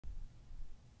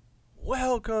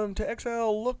Welcome to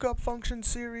Excel Lookup Function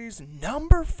Series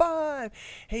number 5.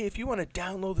 Hey, if you want to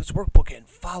download this workbook and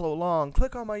follow along,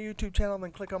 click on my YouTube channel,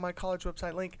 then click on my college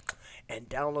website link and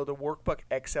download the workbook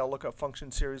Excel Lookup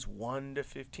Function Series 1 to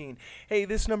 15. Hey,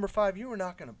 this number 5, you are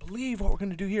not going to believe what we're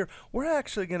going to do here. We're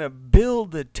actually going to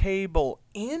build the table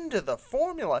into the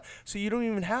formula so you don't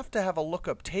even have to have a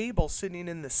lookup table sitting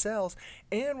in the cells,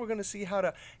 and we're going to see how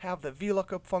to have the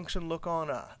VLOOKUP function look on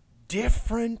a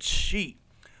different sheet.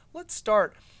 Let's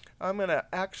start. I'm going to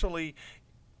actually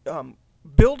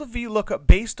build a VLOOKUP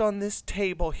based on this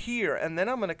table here, and then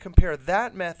I'm going to compare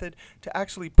that method to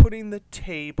actually putting the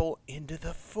table into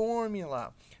the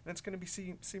formula. And it's going to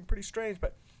seem pretty strange,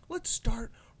 but let's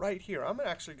start right here. I'm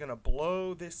actually going to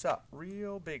blow this up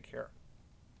real big here.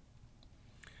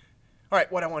 All right,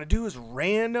 what I want to do is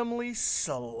randomly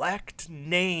select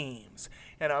names,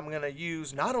 and I'm going to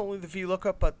use not only the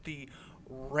VLOOKUP but the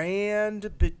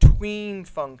rand between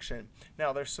function.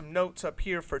 Now there's some notes up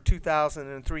here for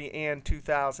 2003 and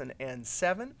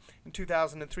 2007. In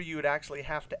 2003 you would actually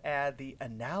have to add the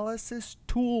analysis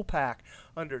tool pack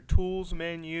under tools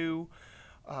menu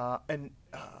and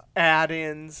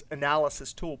add-ins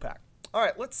analysis tool pack. All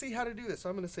right, let's see how to do this.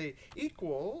 I'm going to say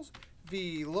equals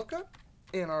VLOOKUP,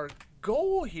 and our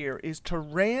goal here is to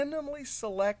randomly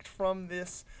select from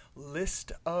this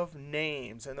list of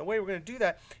names. And the way we're going to do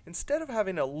that, instead of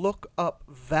having a lookup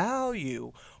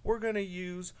value, we're going to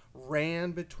use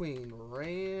rand between.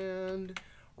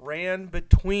 Rand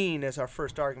between is our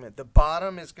first argument. The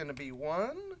bottom is going to be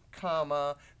 1,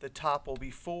 comma, the top will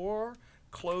be 4,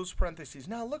 close parentheses.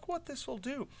 Now look what this will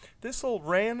do. This will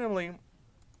randomly,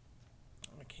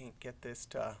 I can't get this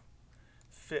to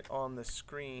fit on the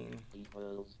screen.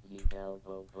 Equals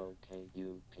VLOOKUP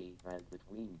rand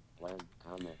between 1,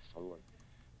 4.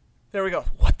 There we go.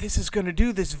 What this is going to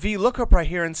do, this VLOOKUP right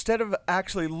here, instead of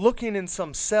actually looking in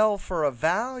some cell for a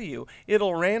value,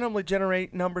 it'll randomly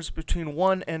generate numbers between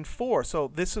 1 and 4.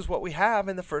 So this is what we have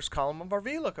in the first column of our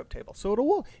VLOOKUP table.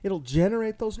 So it'll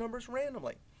generate those numbers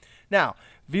randomly. Now,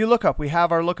 VLOOKUP, we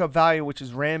have our lookup value, which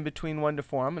is rand between 1 to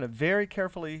 4. I'm going to very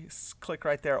carefully click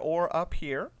right there or up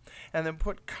here, and then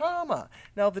put comma.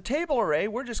 Now, the table array,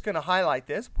 we're just going to highlight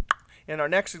this. In our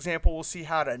next example, we'll see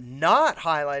how to not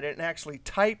highlight it and actually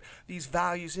type these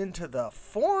values into the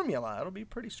formula. It'll be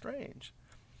pretty strange.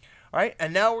 All right,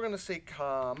 and now we're going to say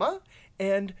comma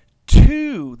and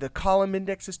 2. The column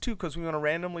index is 2 because we want to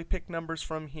randomly pick numbers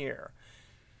from here.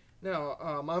 Now,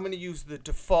 I'm going to use the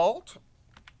default.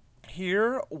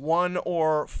 Here, 1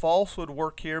 or false would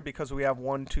work here because we have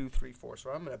 1, 2, 3, 4. So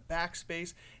I'm going to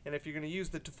backspace, and if you're going to use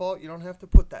the default, you don't have to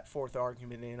put that fourth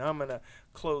argument in. I'm going to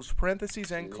close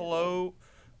parentheses and control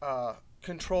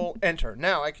enter.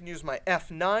 Now I can use my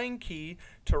F9 key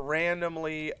to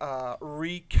randomly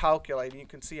recalculate. You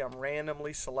can see I'm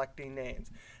randomly selecting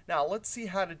names. Now let's see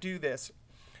how to do this.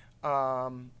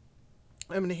 I'm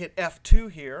going to hit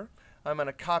F2 here. I'm going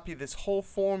to copy this whole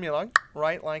formula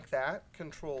right like that.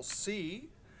 Control C,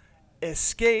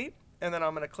 escape, and then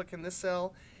I'm going to click in this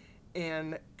cell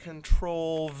and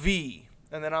Control V.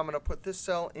 And then I'm going to put this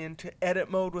cell into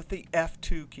edit mode with the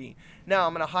F2 key. Now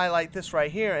I'm going to highlight this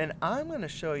right here, and I'm going to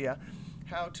show you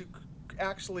how to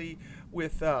actually,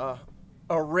 with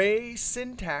array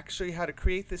syntax, show you how to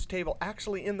create this table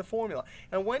actually in the formula.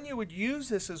 And when you would use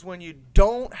this is when you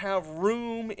don't have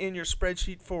room in your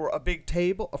spreadsheet for a big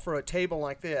table, for a table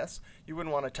like this. You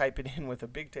wouldn't want to type it in with a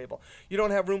big table. You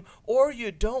don't have room, or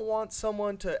you don't want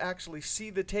someone to actually see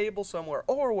the table somewhere.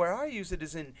 Or where I use it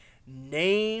is in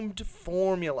named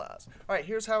formulas. All right,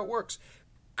 here's how it works.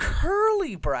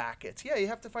 Curly brackets. Yeah, you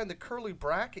have to find the curly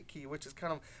bracket key, which is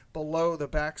kind of below the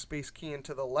backspace key and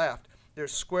to the left.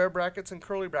 There's square brackets and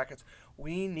curly brackets.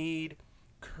 We need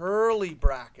curly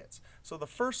brackets. So the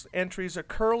first entry is a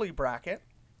curly bracket.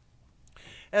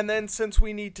 And then since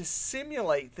we need to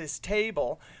simulate this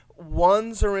table,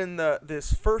 ones are in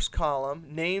this first column,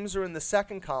 names are in the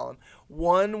second column.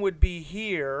 1 would be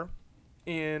here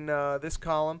in this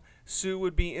column, Sue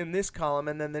would be in this column,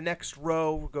 and then the next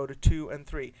row will go to 2 and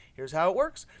 3. Here's how it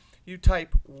works. You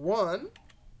type 1,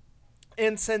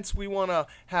 and since we want to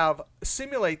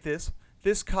simulate this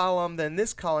column, then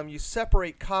this column, you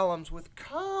separate columns with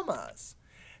commas.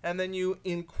 And then you,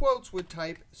 in quotes, would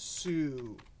type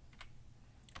Sue,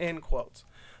 end quotes.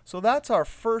 So that's our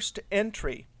first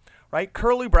entry, right?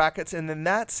 Curly brackets, and then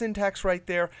that syntax right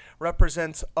there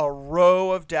represents a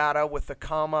row of data with the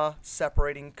comma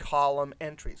separating column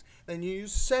entries. Then you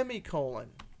use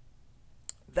semicolon.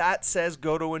 that says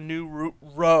go to a new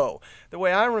row. The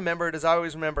way I remember it is I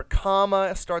always remember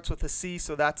comma starts with a C,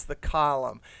 so that's the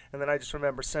column. And then I just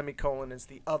remember semicolon is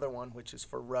the other one, which is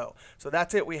for row. So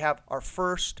that's it. We have our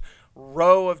first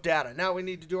row of data. Now we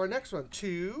need to do our next one.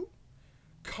 2,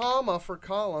 comma for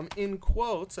column, in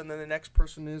quotes, and then the next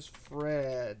person is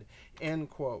Fred, end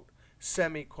quote,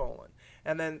 semicolon.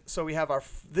 And then, so we have our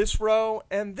this row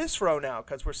and this row now,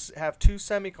 because we have 2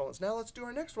 semicolons. Now let's do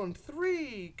our next one.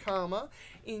 3, comma,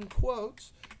 in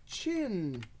quotes,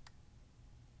 chin,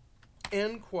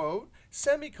 end quote,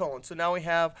 semicolon. So now we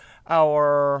have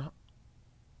our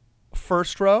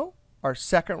first row, our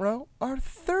second row, our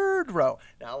third row.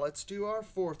 Now let's do our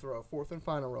fourth row, fourth and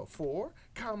final row. 4,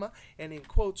 comma, and in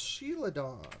quotes, Sheila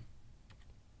Dawn.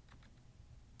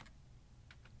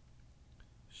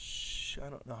 I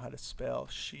don't know how to spell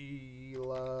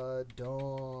Sheila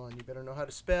Dawn. You better know how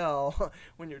to spell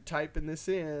when you're typing this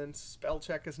in. Spell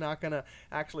check is not going to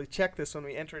actually check this when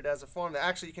we enter it as a formula.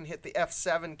 Actually, you can hit the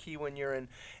F7 key when you're in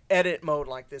edit mode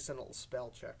like this, and it'll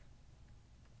spell check.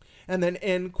 And then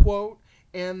end quote,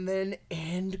 and then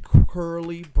end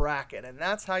curly bracket. And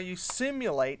that's how you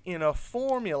simulate in a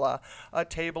formula a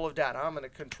table of data. I'm going to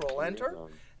control enter,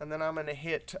 and then I'm going to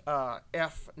hit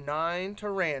F9 to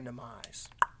randomize.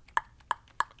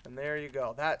 And there you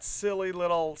go. That silly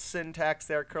little syntax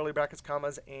there, curly brackets,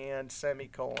 commas, and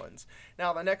semicolons.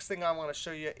 Now, the next thing I want to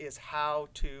show you is how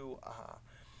to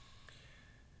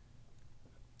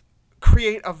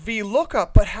create a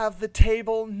VLOOKUP, but have the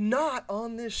table not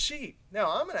on this sheet. Now,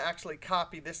 I'm going to actually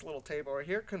copy this little table right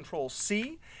here,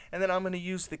 Control-C, and then I'm going to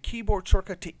use the keyboard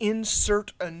shortcut to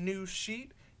insert a new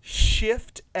sheet,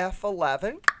 Shift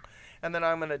F11. And then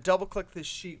I'm going to double-click this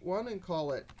sheet 1 and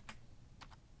call it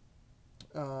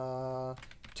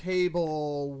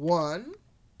table 1,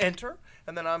 enter,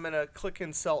 and then I'm going to click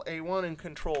in cell A1 and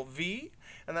control V,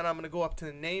 and then I'm going to go up to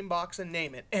the name box and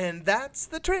name it. And that's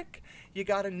the trick. You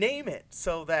got to name it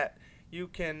so that you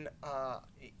can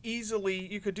easily,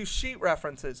 you could do sheet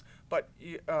references, but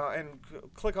and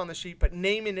click on the sheet, but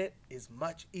naming it is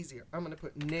much easier. I'm going to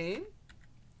put name,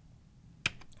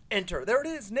 enter. There it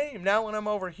is, name. Now when I'm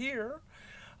over here,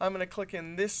 I'm going to click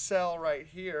in this cell right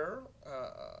here.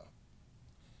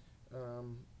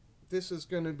 This is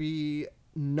going to be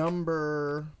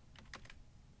number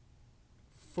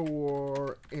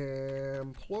for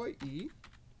employee.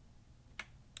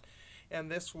 And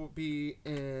this will be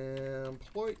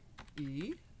employee.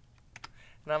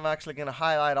 And I'm actually going to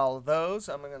highlight all of those.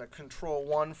 I'm going to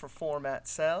Control-1 for format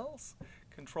cells.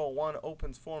 Control-1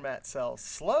 opens format cells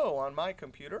slow on my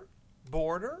computer.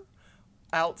 Border,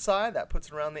 outside, that puts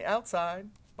it around the outside.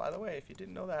 By the way, if you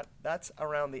didn't know that, that's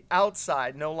around the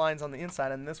outside, no lines on the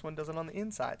inside, and this one does it on the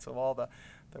inside, so all the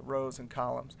rows and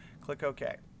columns. Click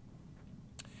OK.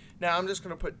 Now I'm just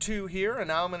going to put 2 here, and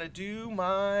now I'm going to do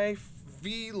my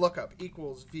VLOOKUP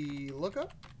equals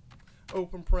VLOOKUP,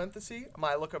 open parenthesis.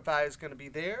 My lookup value is going to be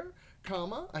there,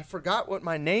 comma. I forgot what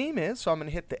my name is, so I'm going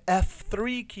to hit the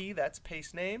F3 key. That's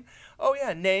paste name. Oh,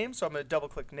 yeah, name, so I'm going to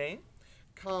double-click name,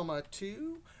 comma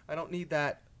 2. I don't need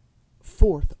that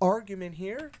 4th argument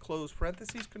here, close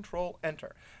parentheses, control,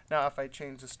 enter. Now if I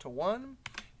change this to 1,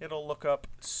 it'll look up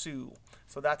Sue.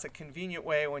 So that's a convenient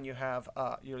way when you have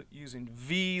you're using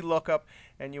VLOOKUP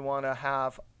and you want to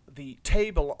have the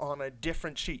table on a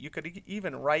different sheet. You could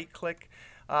even right-click,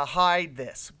 hide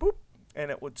this, boop,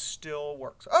 and it would still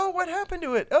work. So, oh, what happened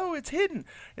to it? Oh, it's hidden.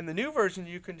 In the new version,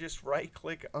 you can just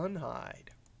right-click, unhide.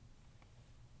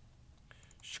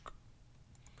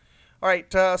 All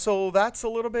right, so that's a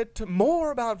little bit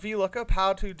more about VLOOKUP,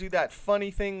 how to do that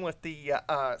funny thing with the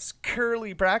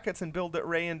curly brackets and build the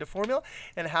array into formula,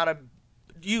 and how to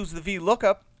use the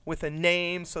VLOOKUP with a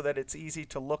name so that it's easy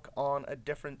to look on a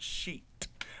different sheet.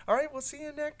 All right, we'll see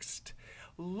you next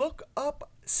Lookup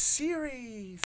Series.